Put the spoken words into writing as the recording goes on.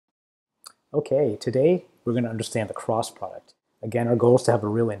Okay, today we're going to understand the cross product. Again, our goal is to have a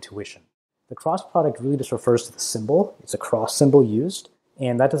real intuition. The cross product really just refers to the symbol. It's a cross symbol used,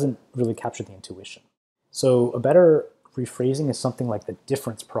 and that doesn't really capture the intuition. So a better rephrasing is something like the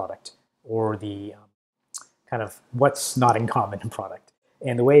difference product, or the kind of what's not in common in product.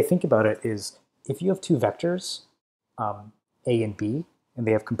 And the way I think about it is if you have two vectors, A and B, and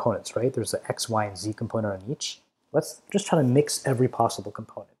they have components, right? There's an X, Y, and Z component on each. Let's just try to mix every possible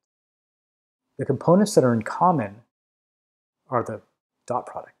component. The components that are in common are the dot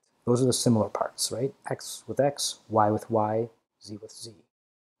product. Those are the similar parts, right? X with X, Y with Y, Z with Z.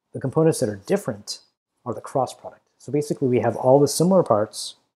 The components that are different are the cross product. So basically we have all the similar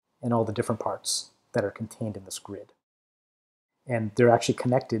parts and all the different parts that are contained in this grid. And they're actually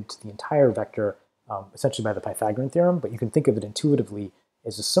connected to the entire vector essentially by the Pythagorean theorem, but you can think of it intuitively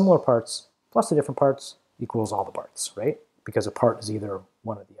as the similar parts plus the different parts equals all the parts, right? Because a part is either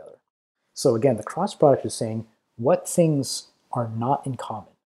one or the other. So again, the cross product is saying what things are not in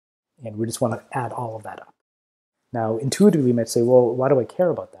common, and we just want to add all of that up. Now, intuitively, you might say, well, why do I care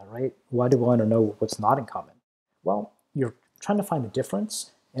about that, right? Why do I want to know what's not in common? Well, you're trying to find a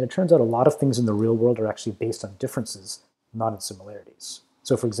difference, and it turns out a lot of things in the real world are actually based on differences, not in similarities.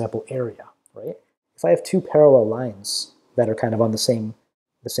 So for example, area, right? If I have two parallel lines that are kind of on the same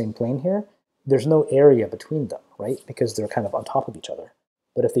plane here, there's no area between them, right? Because they're kind of on top of each other.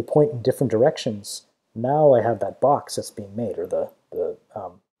 But if they point in different directions, now I have that box that's being made, or the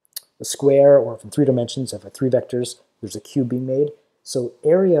square, or if in 3 dimensions, if I have 3 vectors, there's a cube being made. So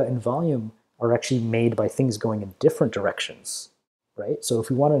area and volume are actually made by things going in different directions, right? So if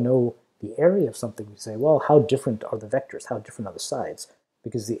we want to know the area of something, we say, well, how different are the vectors? How different are the sides?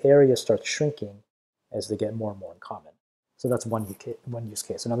 Because the area starts shrinking as they get more and more in common. So that's one use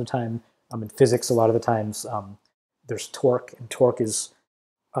case. Another time, in physics, a lot of the times, there's torque, and torque is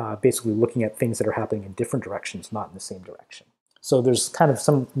basically looking at things that are happening in different directions, not in the same direction. So there's kind of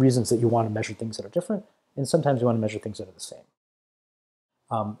some reasons that you want to measure things that are different, and sometimes you want to measure things that are the same.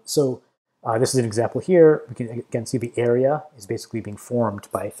 This is an example here. We can again see the area is basically being formed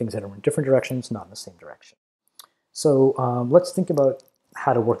by things that are in different directions, not in the same direction. So let's think about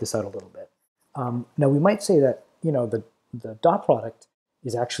how to work this out a little bit. Now we might say that the dot product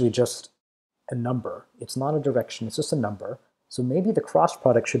is actually just a number. It's not a direction, it's just a number. So maybe the cross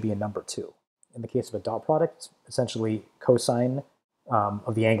product should be a number too. In the case of a dot product, essentially cosine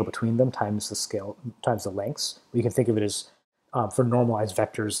of the angle between them times the scale times the lengths. You can think of it as for normalized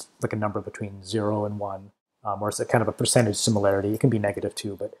vectors like a number between 0 and 1, or it's a kind of a percentage similarity. It can be negative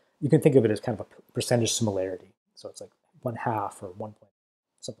too, but you can think of it as kind of a percentage similarity. So it's like 1/2 or 1 point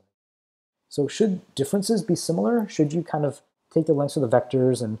something. So should differences be similar? Should you kind of take the lengths of the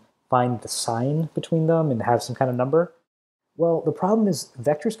vectors and find the sign between them and have some kind of number? Well, the problem is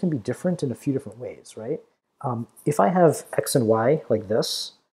vectors can be different in a few different ways, right? If I have x and y like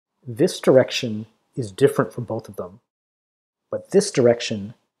this direction is different from both of them, but this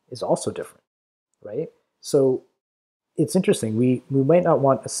direction is also different, right? So it's interesting. We might not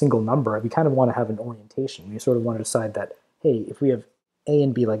want a single number. We kind of want to have an orientation. We sort of want to decide that, hey, if we have a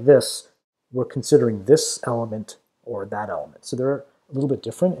and b like this, we're considering this element or that element. So they're a little bit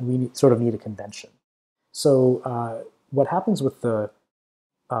different, and we sort of need a convention. So what happens with the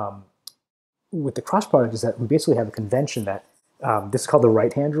cross product is that we basically have a convention that this is called the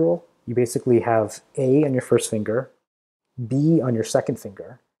right-hand rule. You basically have A on your first finger, B on your second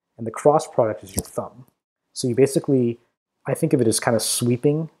finger, and the cross product is your thumb. So you basically, I think of it as kind of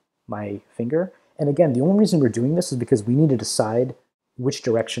sweeping my finger. And again, the only reason we're doing this is because we need to decide which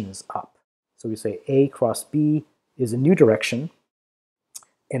direction is up. So we say A cross B is a new direction,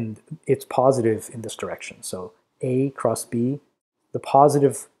 and it's positive in this direction. So A cross B, the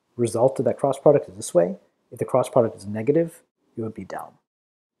positive result of that cross product is this way. If the cross product is negative, it would be down.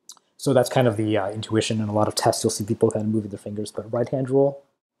 So that's kind of the intuition. In a lot of tests, you'll see people kind of moving their fingers, but right-hand rule,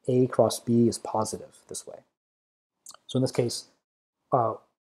 A cross B is positive this way. So in this case,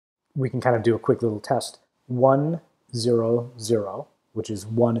 we can kind of do a quick little test. 1, 0, 0, which is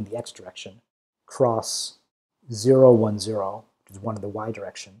 1 in the x direction, cross 0, 1, 0, which is 1 in the y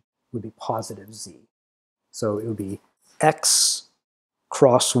direction, would be positive z. So it would be x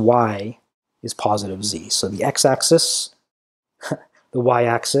cross y is positive z. So the x-axis, the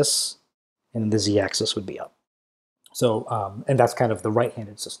y-axis, and the z-axis would be up. So, and that's kind of the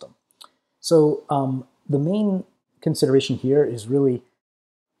right-handed system. So the main consideration here is really,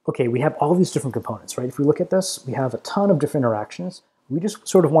 okay, we have all these different components, right? If we look at this, we have a ton of different interactions. We just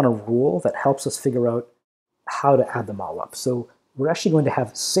sort of want a rule that helps us figure out how to add them all up. So we're actually going to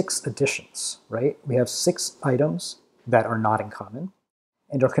have 6 additions, right? We have 6 items that are not in common.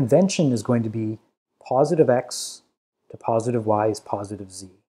 And our convention is going to be positive x to positive y is positive z.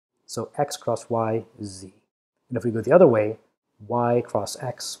 So x cross y is z. And if we go the other way, y cross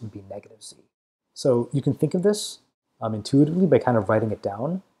x would be negative z. So you can think of this intuitively by kind of writing it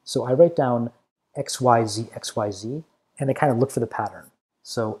down. So I write down x, y, z, and I kind of look for the pattern.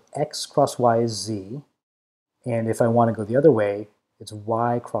 So x cross y is z, and if I want to go the other way, it's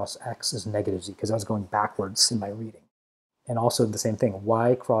y cross x is negative z, because I was going backwards in my reading. And also the same thing,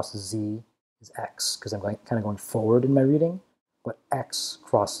 y cross z is x, because I'm kind of going forward in my reading, but x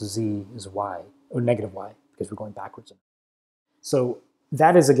cross z is y, or negative y, because we're going backwards. So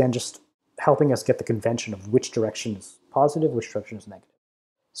that is, again, just helping us get the convention of which direction is positive, which direction is negative.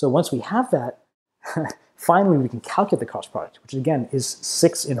 So once we have that, finally we can calculate the cross product, which again is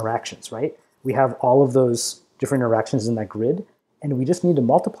 6 interactions, right? We have all of those different interactions in that grid, and we just need to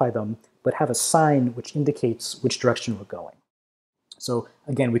multiply them, but have a sign which indicates which direction we're going. So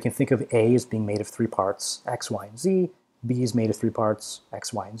again, we can think of A as being made of 3 parts, x, y, and z. B is made of 3 parts,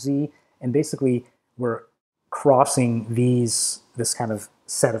 x, y, and z. And basically, we're crossing this kind of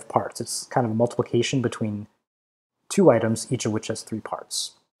set of parts. It's kind of a multiplication between 2 items, each of which has 3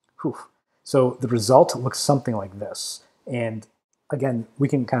 parts. Whew. So the result looks something like this. And again, we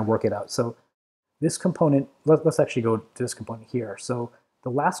can kind of work it out. So this component, let's actually go to this component here. So the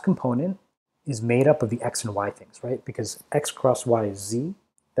last component is made up of the x and y things, right? Because x cross y is z.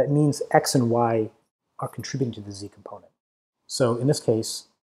 That means x and y are contributing to the z component. So in this case,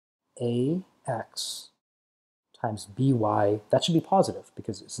 ax times by, that should be positive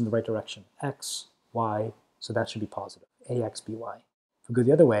because it's in the right direction. X, y, so that should be positive. Ax, by. If we go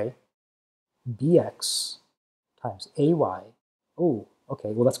the other way, bx times ay, oh, okay,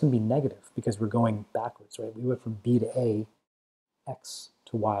 well that's going to be negative because we're going backwards, right? We went from b to a, x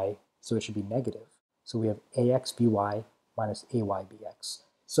to y, so it should be negative. So we have ax, by minus ay, bx.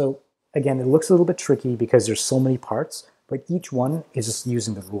 So again, it looks a little bit tricky because there's so many parts, but each one is just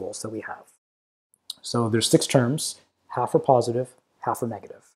using the rules that we have. So there's 6 terms, half are positive, half are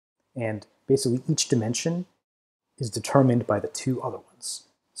negative. And basically each dimension is determined by the 2 other ones.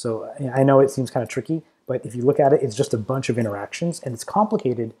 So I know it seems kind of tricky, but if you look at it, it's just a bunch of interactions, and it's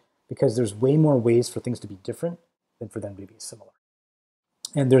complicated because there's way more ways for things to be different than for them to be similar.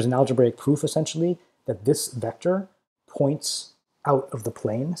 And there's an algebraic proof, essentially, that this vector points out of the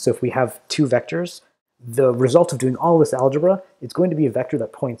plane. So if we have 2 vectors, the result of doing all this algebra, it's going to be a vector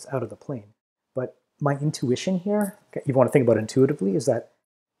that points out of the plane. But my intuition here, you want to think about it intuitively, is that,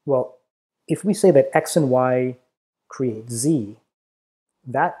 well, if we say that x and y create z,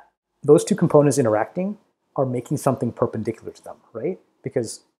 those 2 components interacting are making something perpendicular to them, right?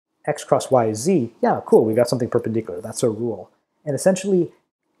 Because x cross y is z, yeah, cool, we got something perpendicular, that's our rule. And essentially,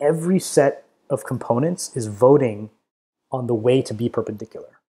 every set of components is voting on the way to be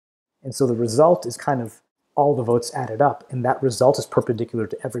perpendicular. And so the result is kind of all the votes added up, and that result is perpendicular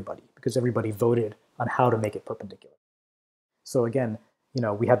to everybody because everybody voted on how to make it perpendicular. So again,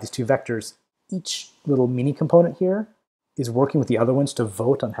 we have these 2 vectors. Each little mini component here is working with the other ones to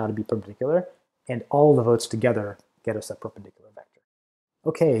vote on how to be perpendicular, and all the votes together get us that perpendicular vector.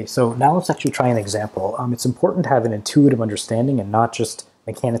 Okay, so now let's actually try an example. It's important to have an intuitive understanding and not just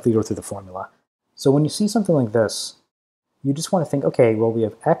mechanically go through the formula. So when you see something like this, you just want to think, okay, well, we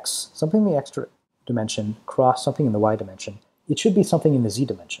have x, something in the x dimension, cross something in the y dimension. It should be something in the z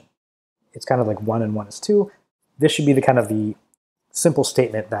dimension. It's kind of like 1 and 1 is 2. This should be the simple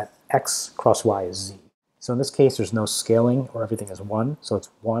statement that x cross y is z. So in this case, there's no scaling, or everything is 1. So it's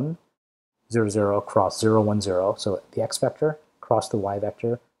 1, 0, 0, cross 0, 1, 0. So the x vector cross the y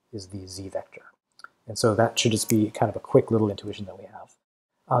vector is the z vector. And so that should just be kind of a quick little intuition that we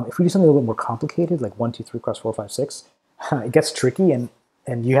have. If we do something a little bit more complicated, like 1, 2, 3, cross 4, 5, 6, it gets tricky, and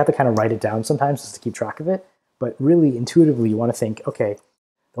you have to kind of write it down sometimes just to keep track of it. But really, intuitively, you want to think, okay,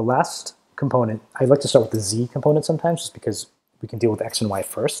 the last component, I like to start with the z component sometimes, just because we can deal with x and y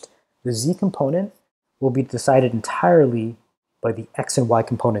first. The z component will be decided entirely by the x and y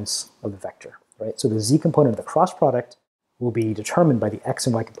components of the vector, right? So the z component of the cross product will be determined by the x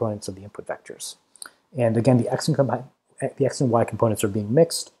and y components of the input vectors. And again, the x and y components are being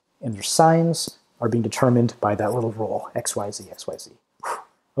mixed, and their signs are being determined by that little rule, x, y, z, x, y, z.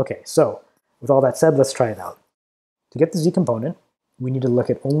 Okay, so with all that said, let's try it out. To get the z component, we need to look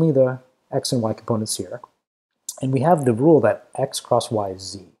at only the x and y components here. And we have the rule that x cross y is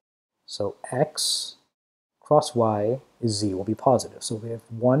z. So x cross y is z will be positive. So we have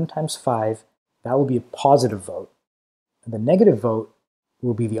 1 times 5, that will be a positive vote. And the negative vote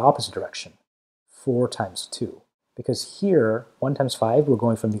will be the opposite direction, 4 times 2. Because here, 1 times 5, we're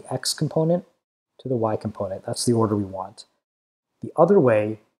going from the x component to the y component. That's the order we want. The other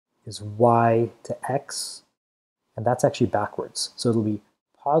way is y to x, and that's actually backwards. So it'll be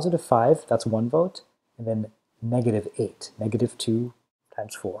positive 5, that's 1 vote, and then negative 8, negative 2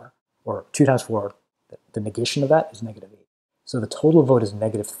 times 4, or 2 times 4, the negation of that is negative 8. So the total vote is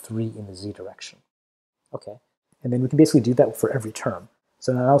negative 3 in the z direction. Okay, and then we can basically do that for every term.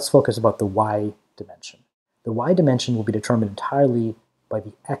 So now let's focus about the y dimension. The y dimension will be determined entirely by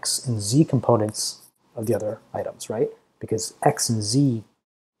the x and z components of the other items, right? Because x and z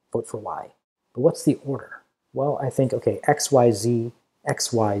vote for y. But what's the order? Well, I think, okay, x, y, z,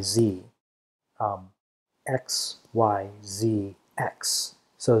 x, y, z, x, y, z, x.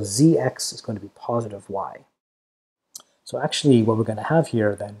 So zx is going to be positive y. So actually what we're going to have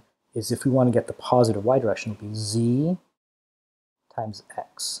here then is if we want to get the positive y direction, it will be z times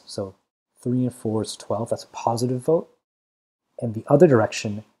x. So 3 and 4 is 12, that's a positive vote. And the other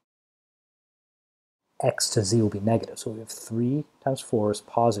direction, x to z will be negative. So we have 3 times 4 is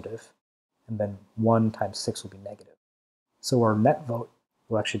positive, and then 1 times 6 will be negative. So our net vote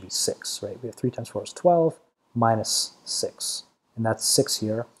will actually be 6, right? We have 3 times 4 is 12, minus 6. And that's 6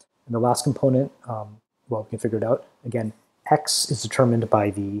 here. And the last component, well, we can figure it out. Again, x is determined by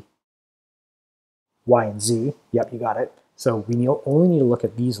the y and z. Yep, you got it. So we only need to look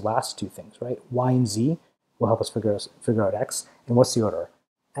at these last two things, right? Y and z will help us figure out x. And what's the order?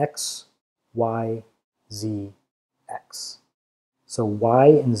 X, y, z, x. So y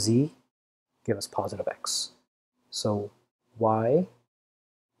and z give us positive x. So y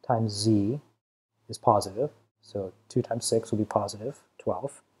times z is positive. So 2 times 6 will be positive,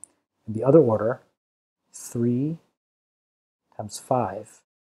 12. And the other order, 3 times 5,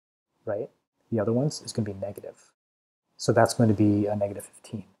 right? The other ones is going to be negative. So that's going to be a negative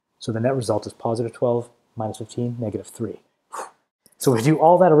 15. So the net result is positive 12 minus 15, negative 3. So we do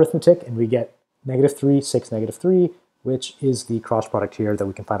all that arithmetic and we get negative 3, 6, negative 3, which is the cross product here that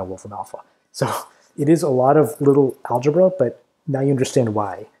we can find on Wolfram alpha. So it is a lot of little algebra, but now you understand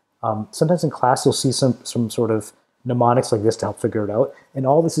why. Sometimes in class you'll see some sort of mnemonics like this to help figure it out. And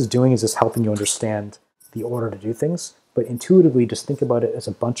all this is doing is just helping you understand the order to do things. But intuitively, just think about it as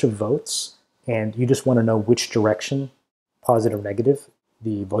a bunch of votes, and you just want to know which direction, positive or negative,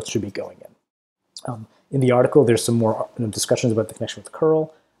 the votes should be going in. In the article, there's some more discussions about the connection with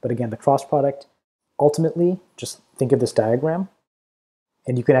curl. But again, the cross product, ultimately, just think of this diagram,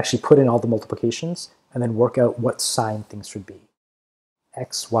 and you can actually put in all the multiplications and then work out what sign things should be.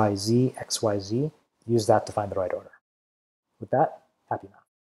 X, Y, Z, X, Y, Z. Use that to find the right order. With that, happy math.